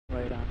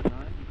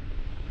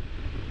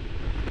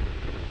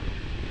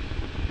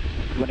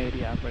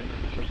180 operating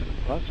first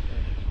thrust as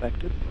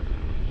expected.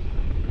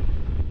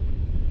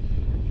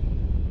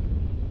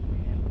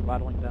 And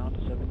throttling down to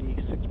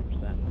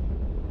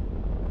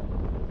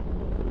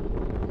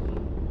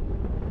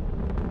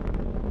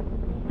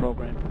 76%.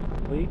 Program is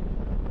complete.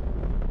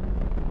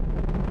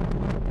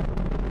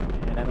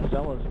 And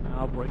MSL is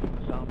now breaking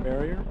the sound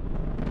barrier.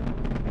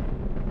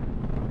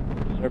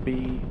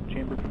 SRB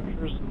chamber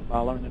pressures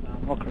following the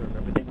nominal curve.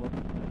 Everything looks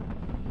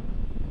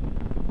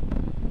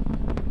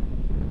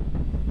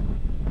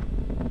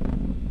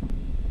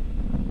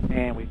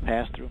and we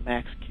passed through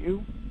max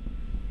Q.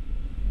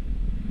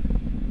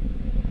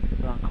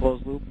 We're on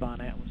closed loop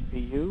on Atlas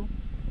PU.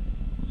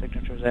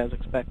 Signatures as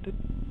expected.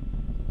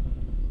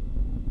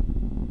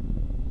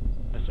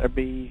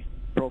 SRB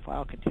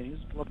profile continues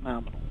to look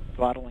nominal.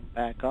 Throttling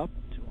back up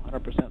to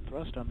 100%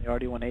 thrust on the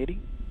RD-180.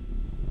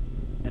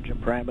 Engine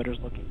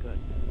parameters looking good.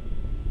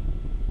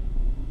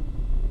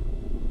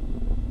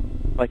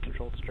 Flight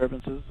control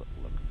disturbances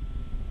look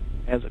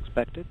as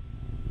expected.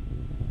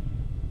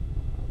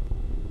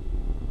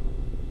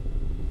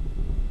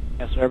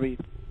 SRB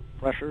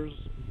pressures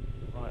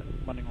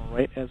running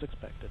right as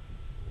expected.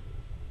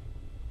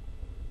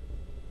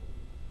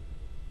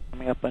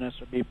 Coming up on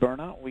SRB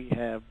burnout, we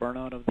have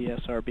burnout of the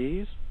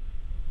SRBs.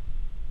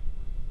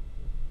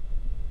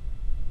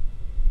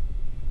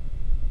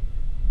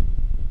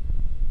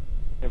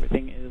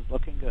 Everything is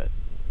looking good.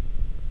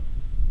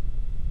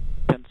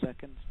 10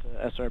 seconds to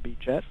SRB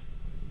jet.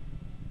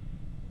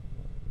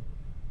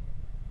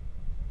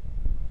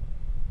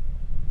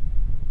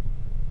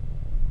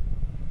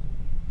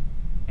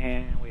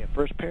 And we have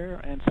first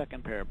pair and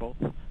second pair. Both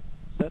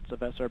sets of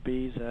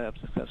SRBs have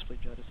successfully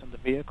jettisoned the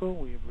vehicle.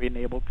 We've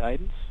re-enabled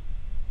guidance.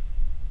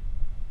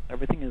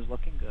 Everything is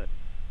looking good.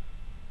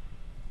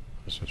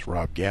 This is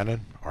Rob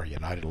Gannon, our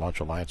United Launch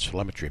Alliance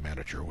telemetry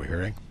manager. We're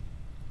hearing.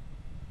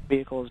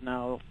 Vehicle is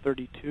now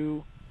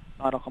 32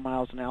 nautical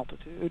miles in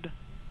altitude,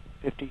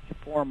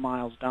 54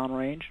 miles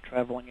downrange,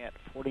 traveling at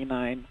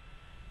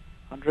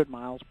 4,900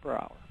 miles per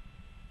hour.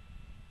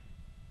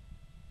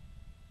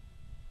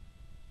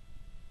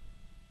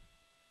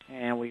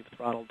 And we've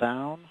throttled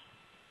down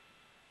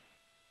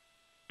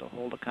to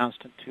hold a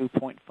constant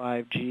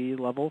 2.5 G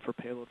level for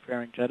payload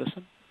fairing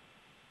jettison.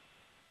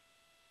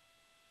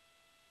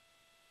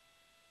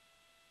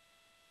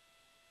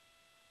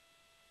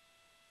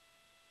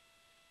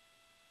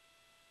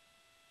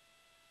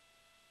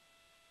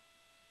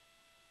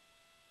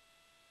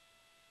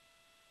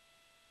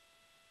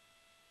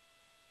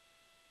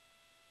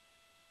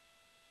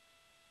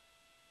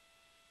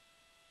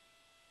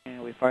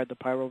 And we fired the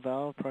pyro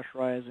valve,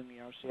 pressurizing the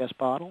RCS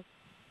bottle.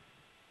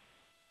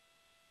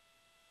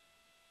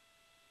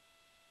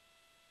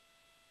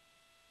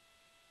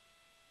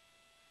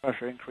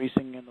 Pressure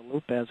increasing in the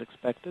loop as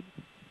expected.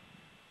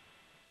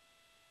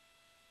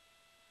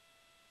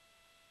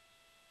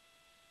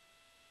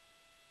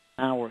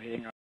 Now we're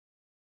hitting our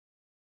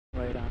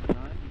right on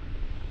time.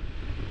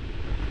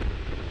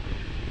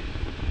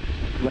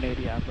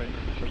 180 operating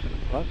first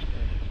thrust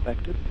as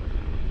expected.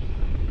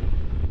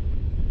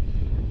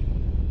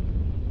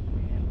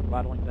 And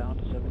throttling down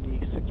to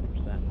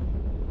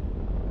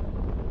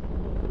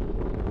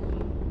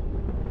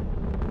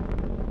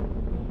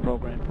 76%.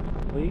 Program is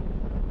complete.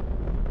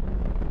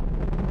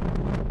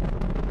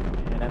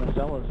 And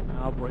MSL is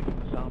now breaking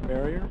the sound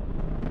barrier.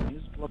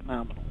 Continues to look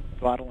nominal.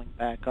 Throttling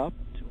back up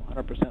to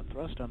 100%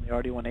 thrust on the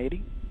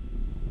RD-180.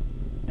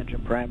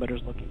 Engine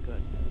parameters looking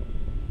good.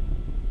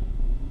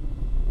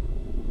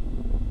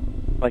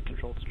 Flight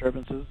control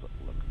disturbances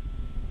look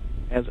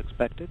as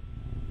expected.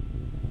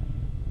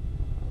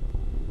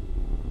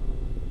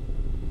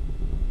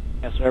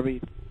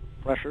 SRB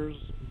pressures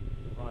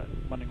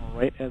running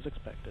right as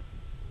expected.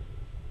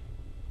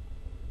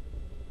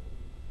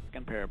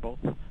 Second pair. Both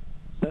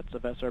sets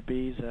of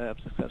SRBs have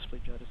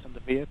successfully jettisoned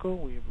the vehicle.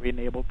 We've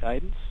re-enabled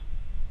guidance.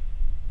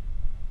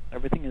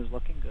 Everything is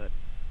looking good.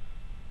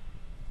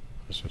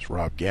 This is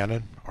Rob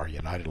Gannon, our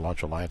United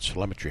Launch Alliance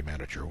telemetry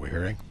manager. We're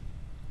hearing.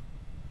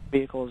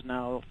 Vehicle is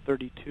now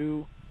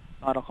 32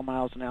 nautical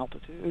miles in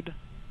altitude,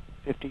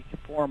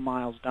 54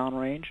 miles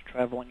downrange,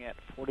 traveling at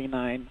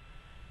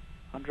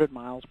 4,900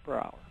 miles per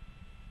hour.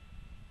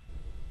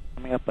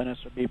 Coming up on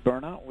SRB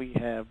burnout, we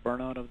have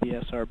burnout of the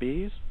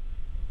SRBs.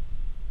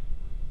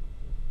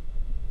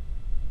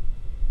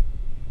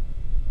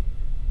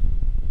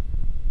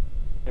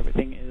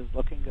 Everything is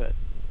looking good.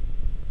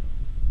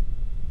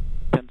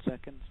 10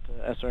 seconds to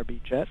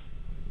SRB jet.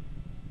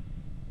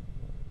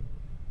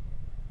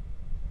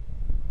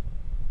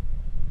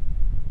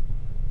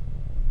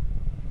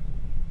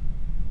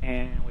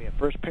 And we have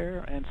first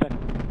pair and second.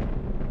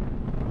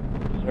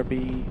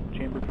 SRB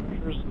chamber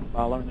pressures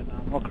following the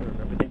nominal curve.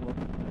 Everything looks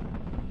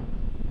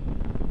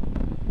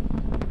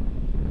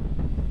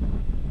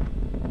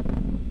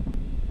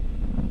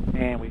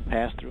and we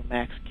passed through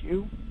max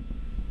Q.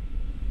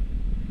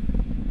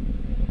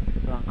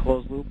 We're on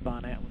closed loop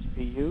on Atlas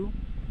PU.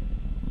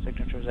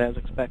 Signatures as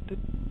expected.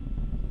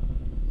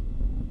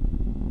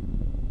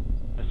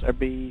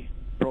 SRB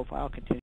profile continues.